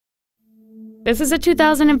This is a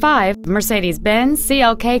 2005 Mercedes-Benz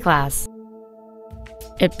CLK class.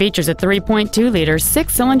 It features a 3.2-liter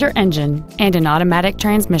six-cylinder engine and an automatic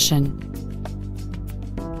transmission.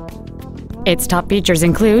 Its top features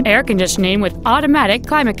include air conditioning with automatic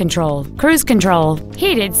climate control, cruise control,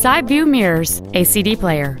 heated side view mirrors, a CD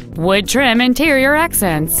player, wood trim interior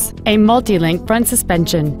accents, a multi-link front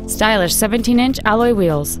suspension, stylish 17-inch alloy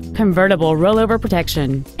wheels, convertible rollover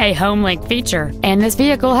protection, a home link feature, and this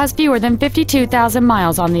vehicle has fewer than 52,000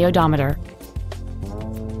 miles on the odometer.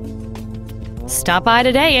 Stop by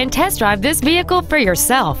today and test drive this vehicle for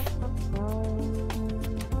yourself.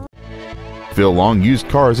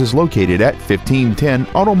 PhilLongUsedCars is located at 1510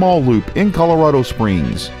 Auto Mall Loop in Colorado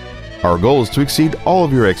Springs. Our goal is to exceed all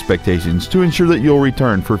of your expectations to ensure that you'll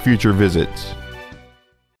return for future visits.